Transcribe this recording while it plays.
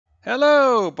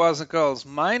Hello, boys and girls.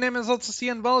 My name is Zoltan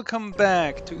and welcome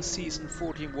back to season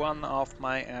 41 of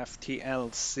my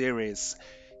FTL series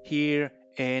here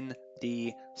in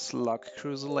the Slug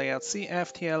Cruiser Layout C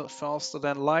FTL Faster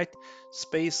Than Light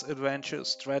Space Adventure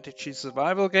Strategy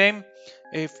Survival game.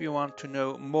 If you want to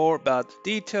know more about the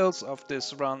details of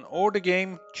this run or the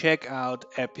game, check out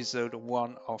episode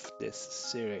 1 of this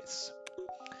series.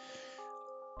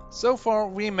 So far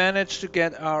we managed to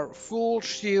get our full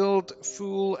shield,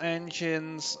 full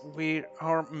engines. We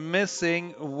are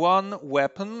missing one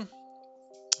weapon.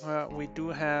 We do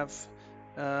have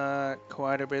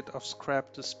quite a bit of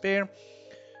scrap to spare.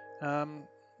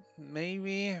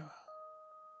 Maybe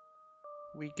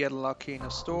we get lucky in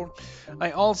a store.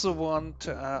 I also want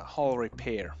hull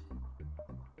repair.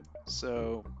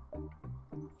 So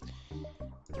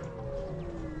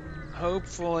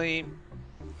hopefully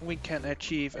we can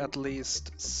achieve at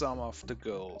least some of the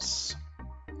goals.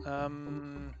 I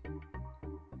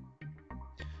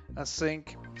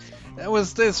think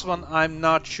with this one I'm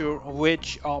not sure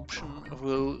which option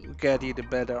will get you the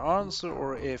better answer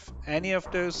or if any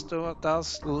of those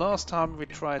does. Last time we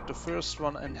tried the first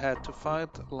one and had to fight.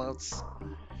 Let's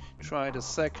try the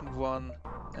second one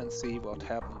and see what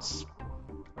happens.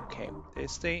 Okay, they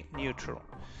stay neutral.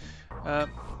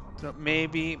 So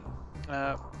maybe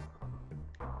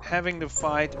having the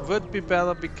fight would be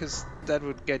better because that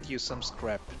would get you some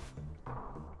scrap.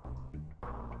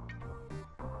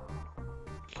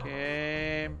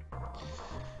 Okay.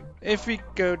 If we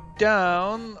go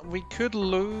down, we could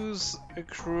lose a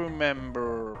crew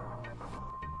member.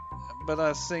 But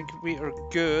I think we are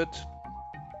good.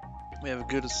 We have a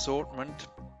good assortment.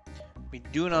 We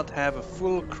do not have a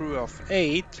full crew of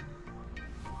 8.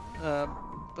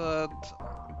 But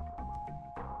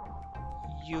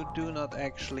you do not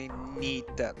actually need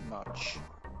that much.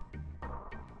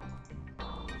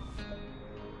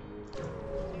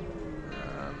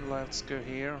 And let's go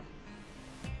here.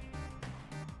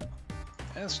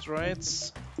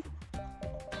 Asteroids.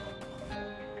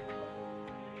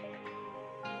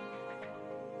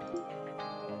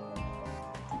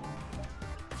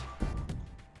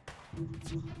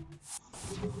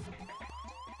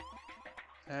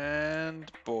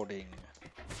 And boarding.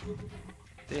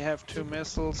 They have 2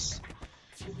 missiles.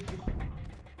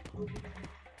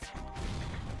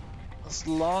 As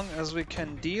long as we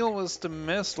can deal with the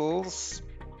missiles,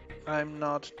 I'm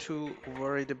not too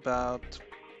worried about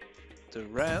the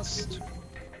rest.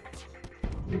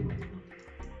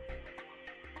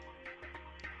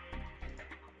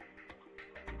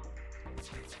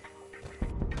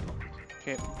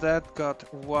 Okay, that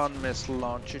got 1 missile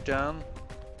launcher down,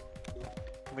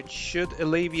 which should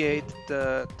alleviate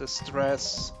the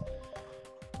stress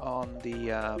on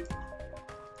the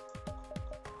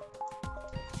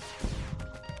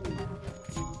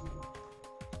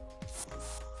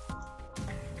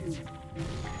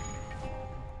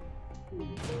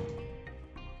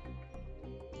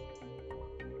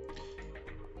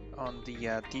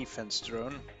defense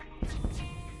drone.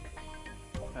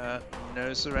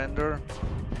 No surrender.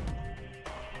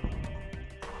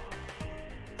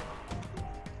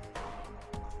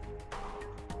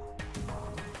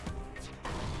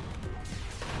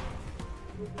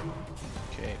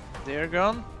 Okay, they're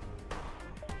gone.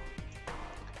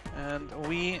 And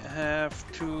we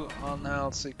have 2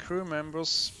 unhealthy crew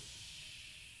members.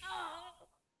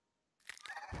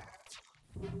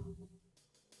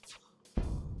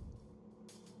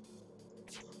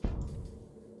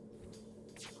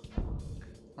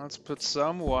 Let's put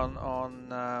someone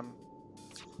on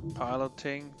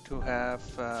piloting to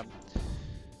have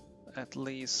at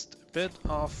least a bit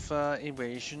of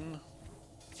evasion.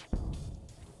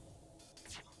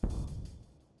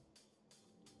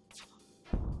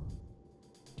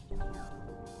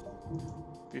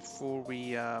 Before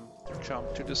we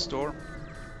jump to the store.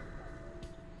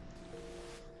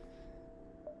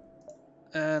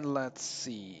 And let's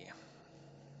see.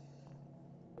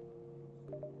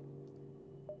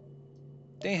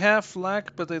 They have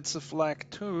flag, but it's a flag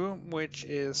 2, which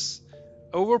is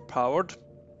overpowered,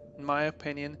 in my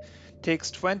opinion. Takes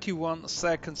 21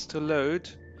 seconds to load,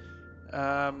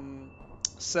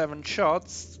 7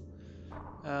 shots,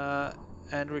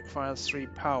 and requires 3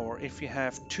 power. If you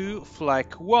have 2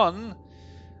 flag 1,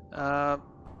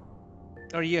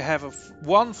 or you have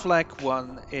 1 flag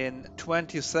 1, in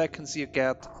 20 seconds you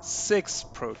get 6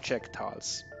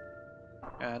 projectiles.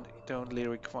 And it only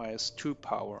requires 2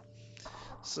 power.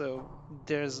 So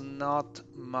there's not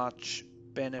much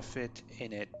benefit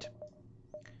in it.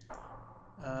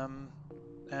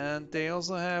 And they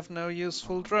also have no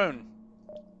useful drone.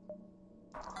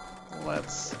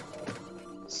 Let's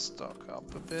stock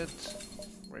up a bit,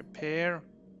 repair.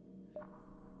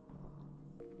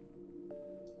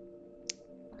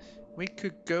 We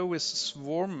could go with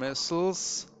swarm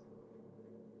missiles.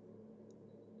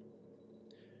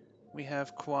 We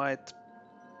have quite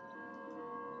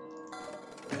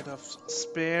a bit of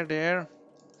spare there.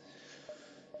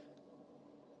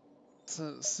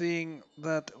 So seeing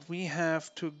that we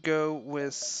have to go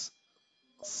with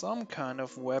some kind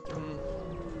of weapon,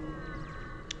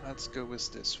 let's go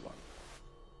with this one.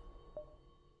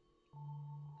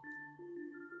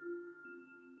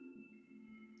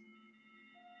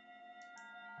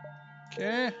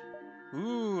 Okay.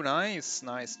 Ooh, nice,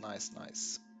 nice, nice,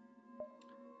 nice.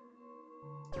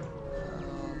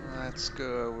 Let's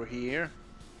go over here.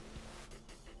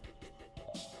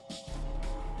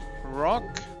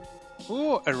 Rock.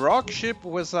 Ooh, a rock ship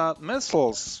without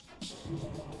missiles.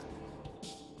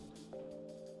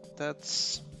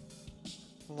 That's,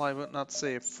 well, I would not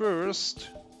say first,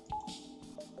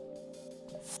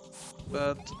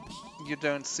 but you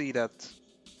don't see that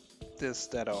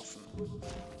often.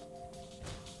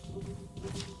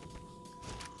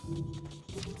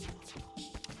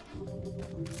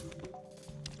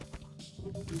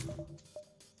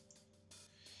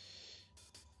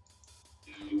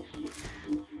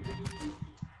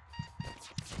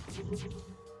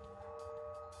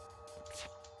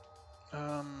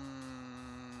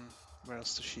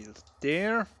 Where's the shield?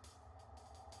 There.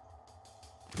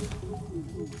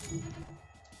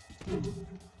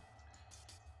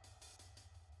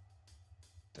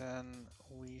 Then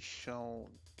we shall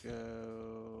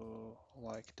go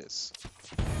like this.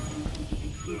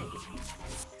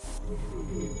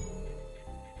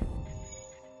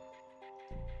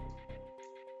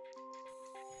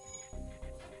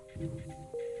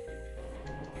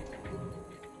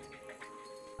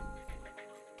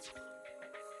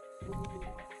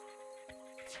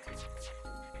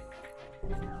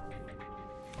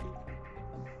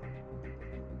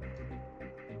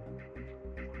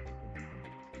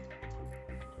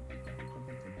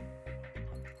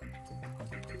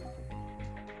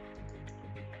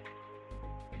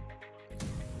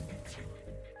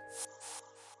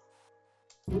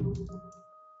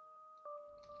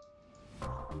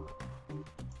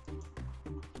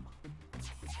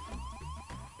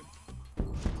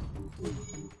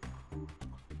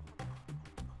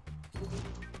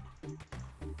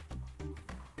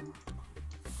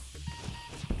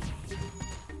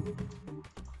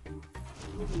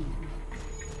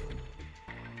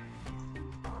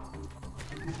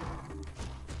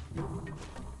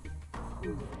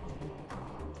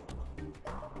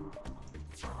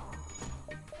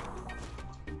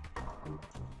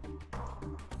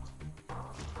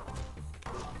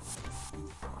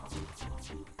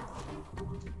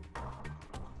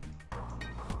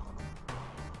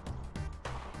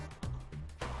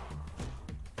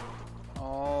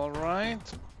 All right.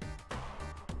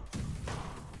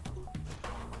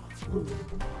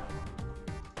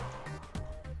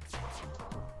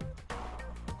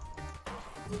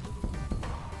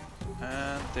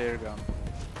 And they're gone.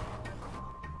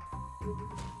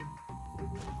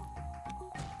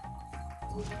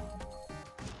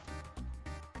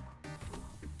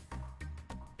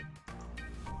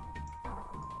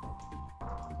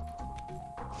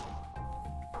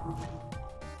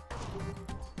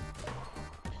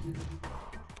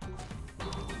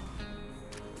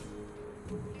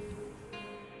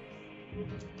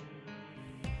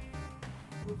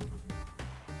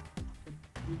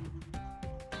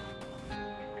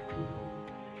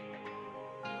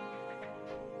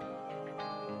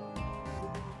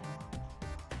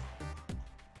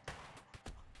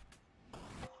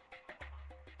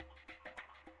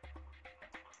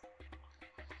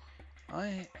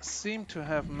 I seem to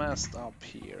have messed up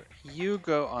here. You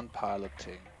go on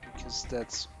piloting, because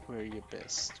that's where you're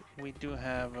best. We do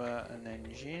have an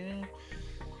engine,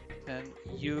 and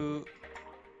you...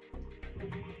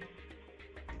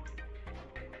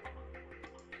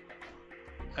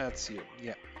 That's you,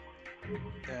 yeah.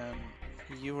 Then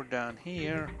you're down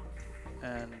here,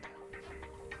 and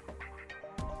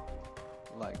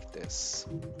like this.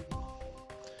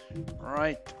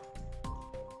 Right.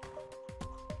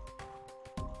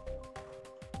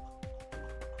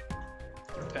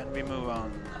 Then we move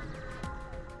on.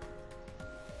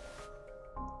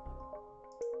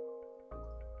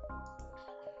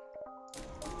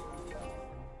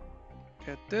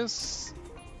 Get this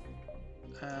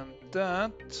and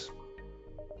that.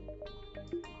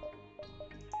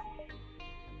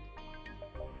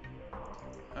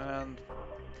 And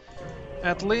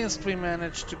at least we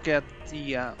managed to get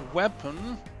the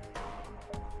weapon.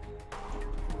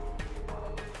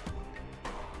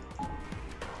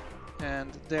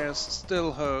 and there's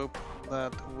still hope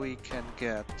that we can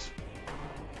get.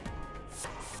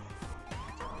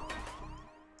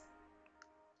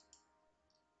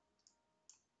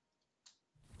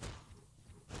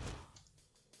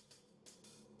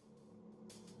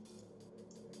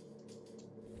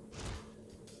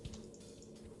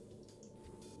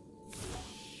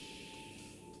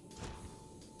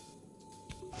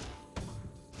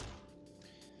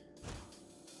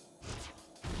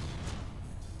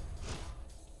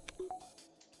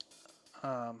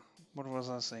 What was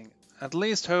I saying? At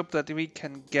least hope that we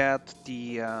can get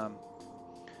the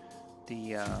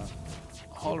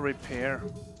hull repair.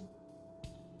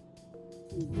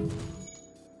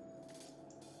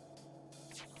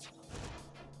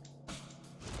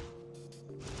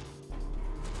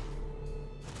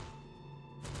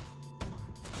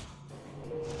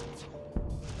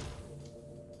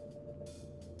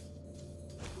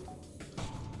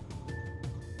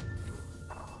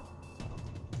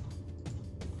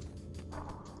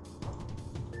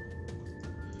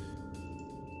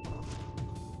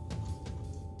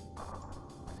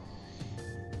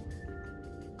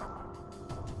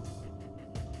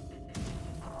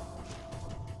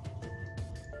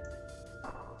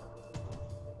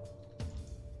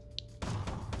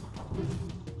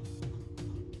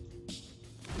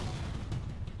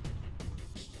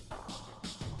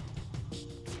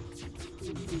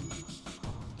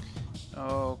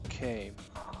 Okay.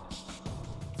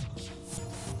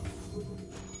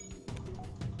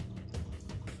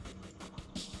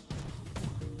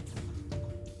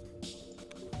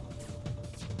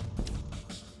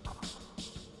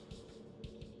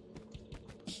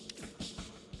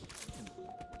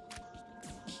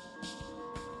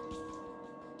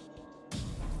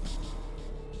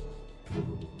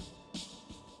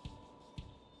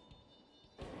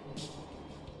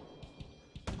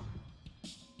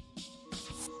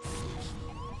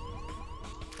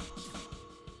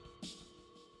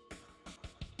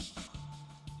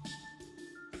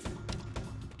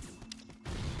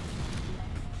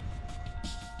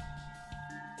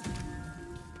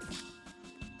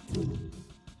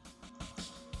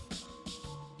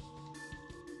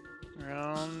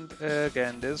 Round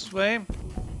again this way.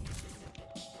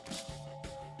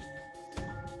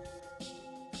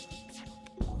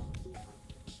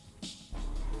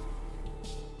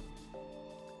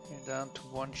 You're down to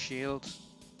one shield.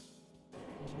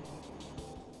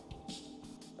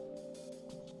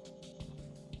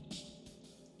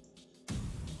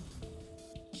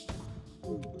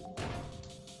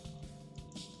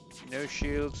 No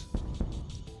shield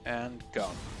and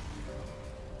gone.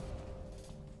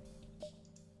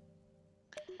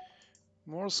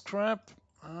 More scrap.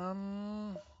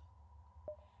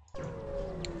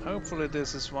 Hopefully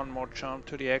this is one more charm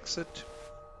to the exit.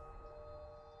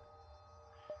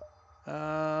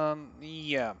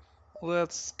 Yeah.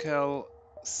 Let's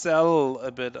sell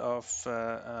a bit of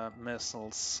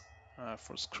missiles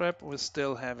for scrap. We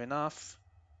still have enough.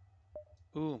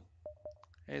 Ooh,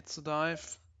 it's a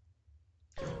dive.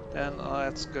 Then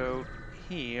let's go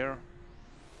here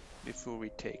before we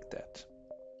take that.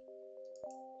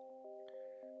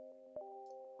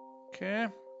 Okay.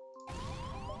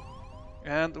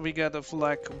 And we got a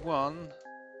flag 1.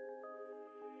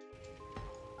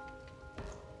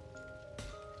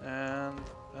 And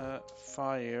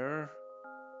fire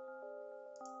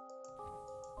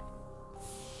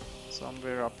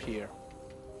somewhere up here.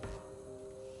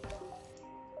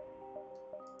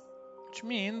 Which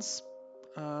means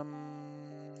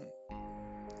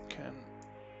can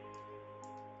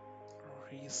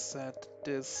reset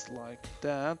this like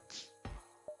that.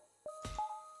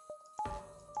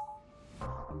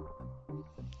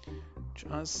 Which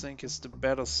I think is the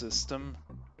better system.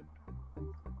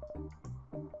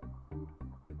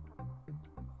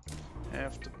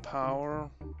 Have the power.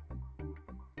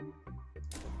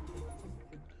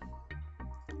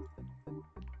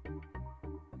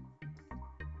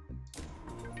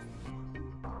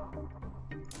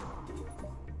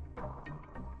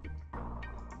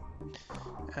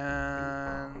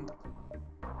 And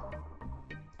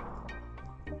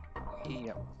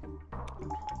yeah,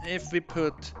 if we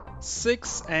put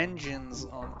 6 engines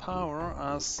on power,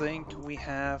 I think we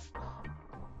have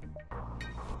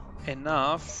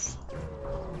enough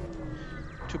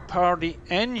to power the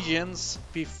engines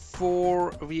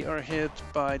before we are hit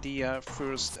by the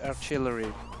first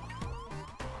artillery.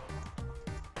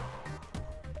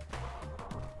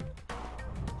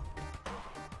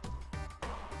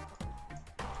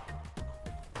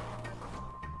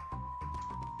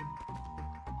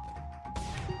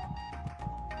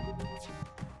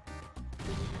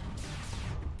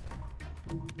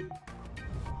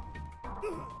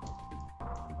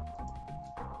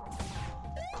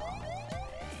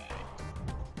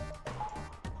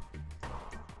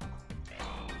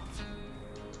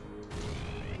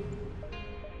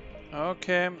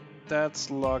 Okay, that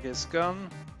slug is gone.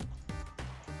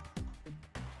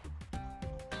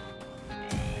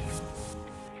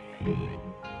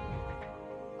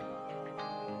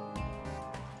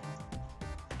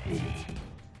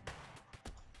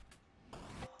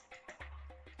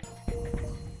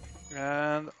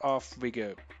 And off we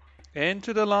go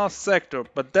into the last sector.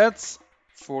 But that's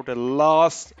for the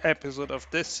last episode of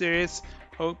this series.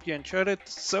 Hope you enjoyed it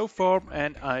so far,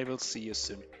 and I will see you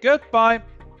soon. Goodbye!